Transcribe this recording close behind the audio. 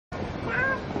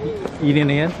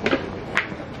Eating again?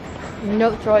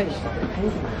 No choice.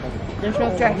 There's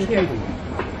no trash here.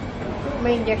 I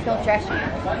mean, there's no trash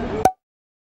here.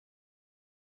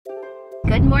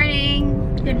 Good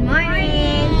morning. Good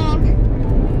morning.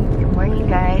 Good morning,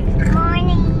 guys. Good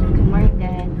morning. Good morning,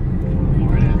 Dad.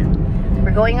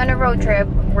 We're going on a road trip.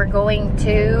 We're going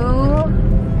to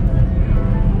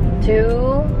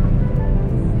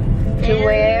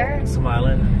where? Some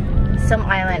island. Some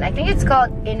island. I think it's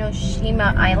called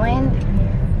Enoshima Island.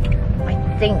 I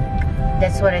think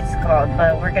that's what it's called,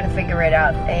 but we're gonna figure it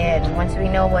out. And once we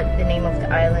know what the name of the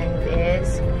island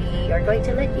is, we are going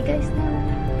to let you guys know.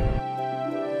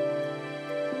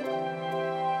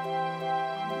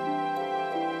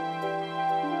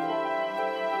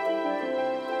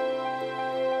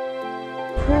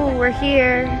 Cool, we're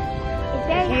here. It's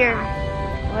very Here. hot.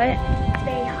 What? It's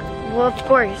very hot. Well, of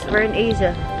course, we're in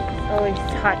Asia. It's always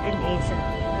hot in Asia.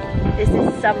 This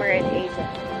is summer in Asia.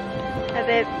 Hi,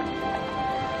 babe.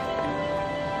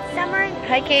 Summer in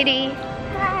Hi, Katie.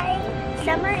 Hi.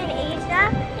 Summer in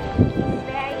Asia is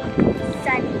very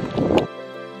sunny.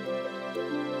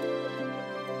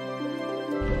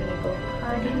 I'm gonna go potty. I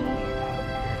don't know.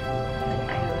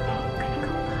 I'm gonna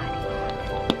go potty.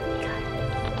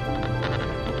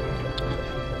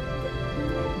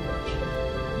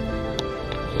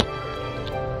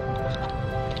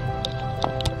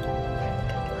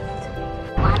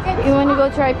 You want to go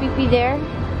try pee-pee there?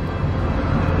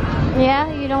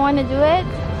 Yeah? You don't want to do it?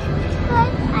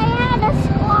 But I had a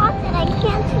squat and I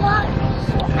can't squat.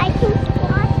 I can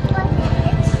squat, but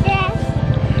it says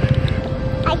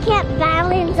I can't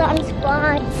balance on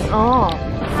squats. Oh.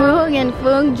 Fung and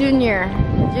Fung Jr.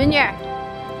 Junior.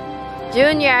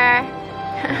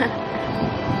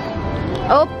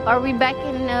 Oh, are we back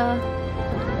in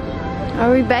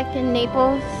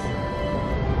Naples?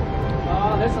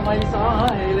 Oh, there's somebody you saw,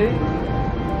 huh, Haley? You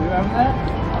remember that?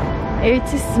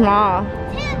 It's too small.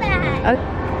 Too bad.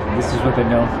 Okay. This is what they're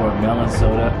known for, melon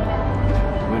soda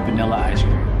with vanilla ice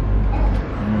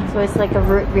cream. So it's like a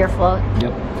root beer float.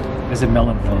 Yep, it's a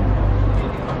melon float.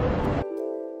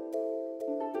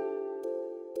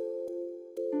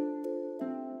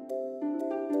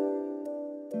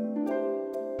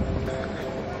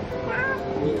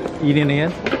 Eating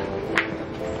again?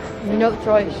 No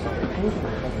choice.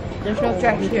 There's no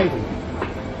trash here.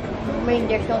 I mean,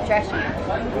 there's no trash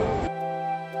here.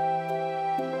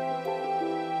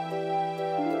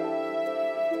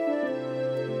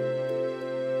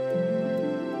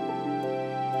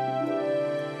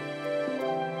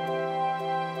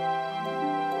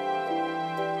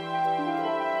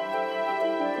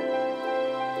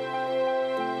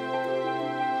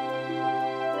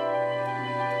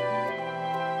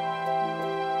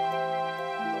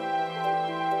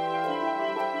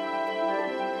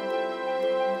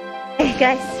 Hey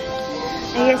guys,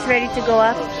 are you guys ready to go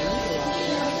up?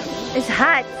 It's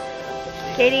hot.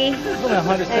 Katie,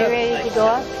 are you ready to go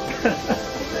up?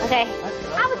 Okay.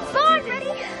 I'm so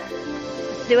ready.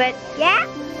 Let's do it. Yeah?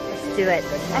 Let's do it.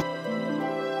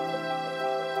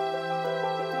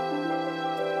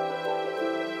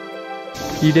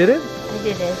 You did it? I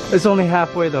did it. It's only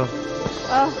halfway though.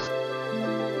 Oh.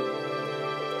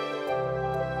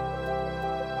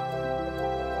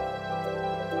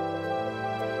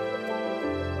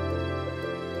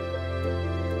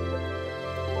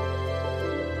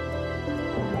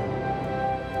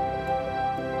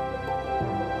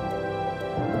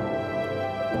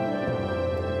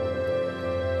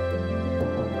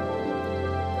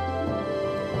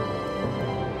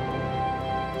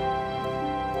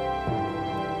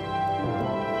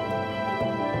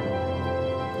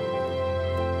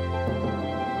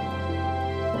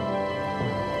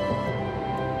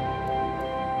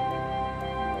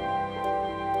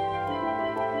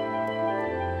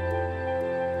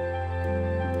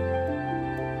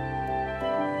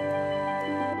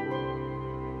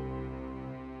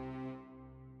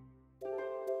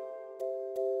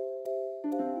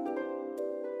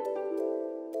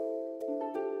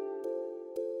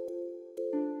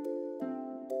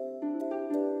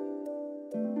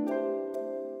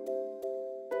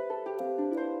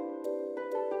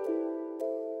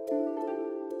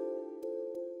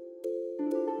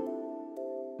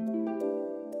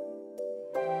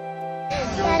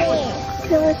 Daddy,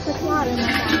 there was the water.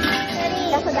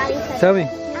 Daddy, that's what Daddy said. Tell me.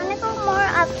 I'm gonna go more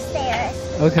upstairs.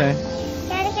 Okay.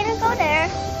 Daddy, gonna go there.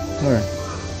 Where?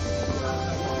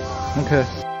 Okay.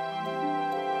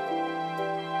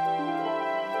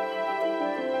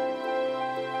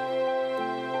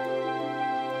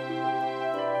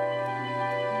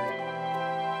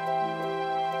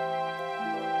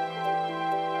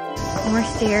 More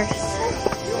stairs.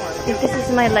 This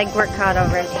is my leg workout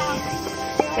already.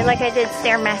 I feel like I did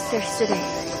Stairmasters today.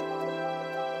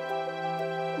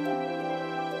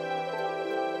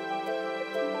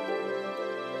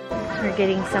 We're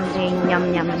getting something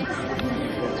yum yum.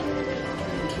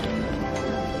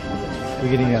 We're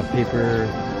getting a paper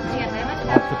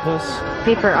octopus.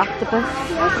 Paper octopus.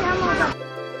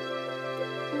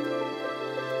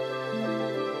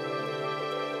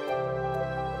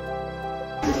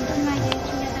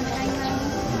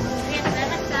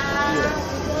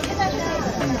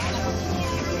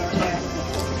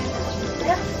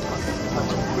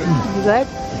 You good?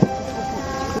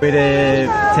 Waited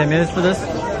 10 minutes for this.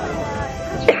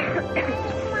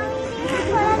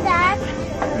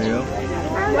 There you go.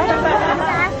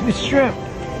 It's shrimp.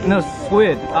 No,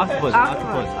 squid. Octopus.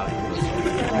 Octopus.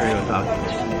 There you go, the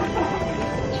octopus.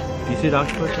 You see the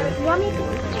octopus there?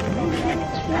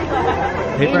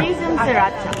 Paper? Maybe some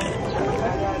sriracha.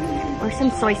 Or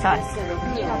some soy sauce.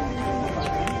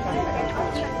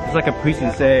 It's like a priest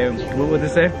would say, what would it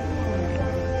say?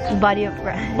 Body of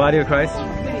Christ. Body of Christ?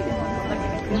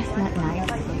 That's not nice.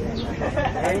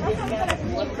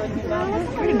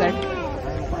 Pretty good.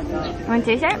 Want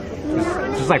to taste it?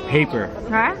 It's just like paper.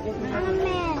 Huh?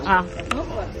 Oh.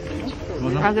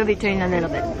 I'll give it to you in a little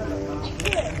bit.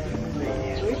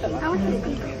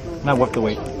 Not worth the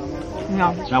wait.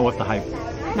 No. Not worth the hype.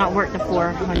 Not worth the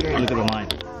 400. Look at the line.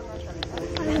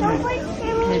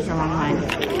 There's a long line.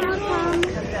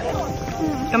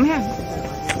 Come here.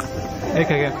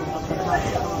 Okay.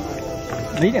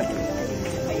 Eat it.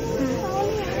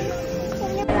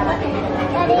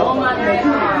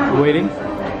 Waiting.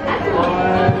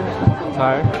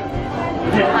 Tired.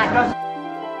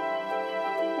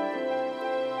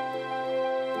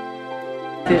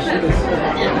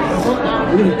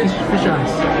 Look at the fish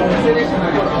eyes.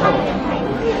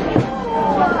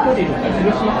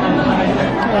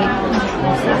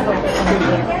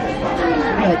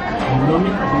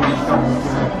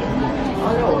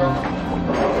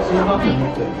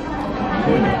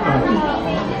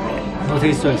 It'll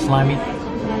taste so slimy.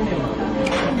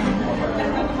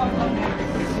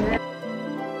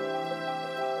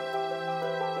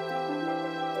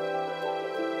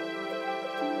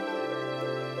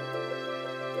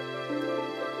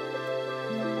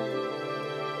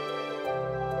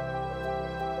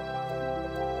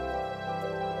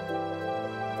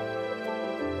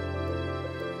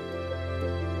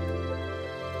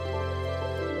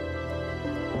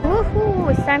 Woohoo!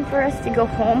 It's time for us to go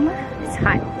home. It's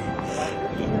hot.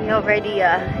 And we already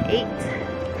ate.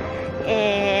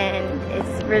 And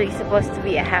it's really supposed to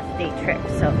be a half-day trip.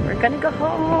 So we're gonna go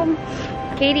home.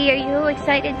 Katie, are you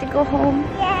excited to go home?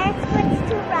 Yes, but it's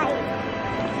too bright.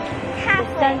 It's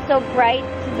Halfway. done so bright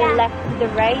to the left, to the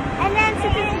right. And then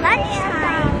since it's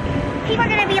lunchtime, people are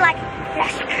gonna be like,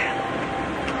 yes, girl.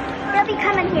 They'll be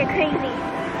coming here crazy.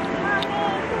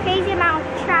 Crazy amount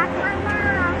of traffic.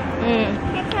 Can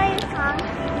I tell you a song?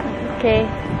 Okay.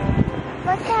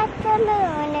 Look at the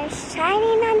moon, it's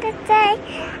shining on the day.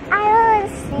 I will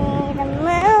see the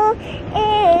moon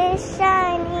is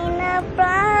shining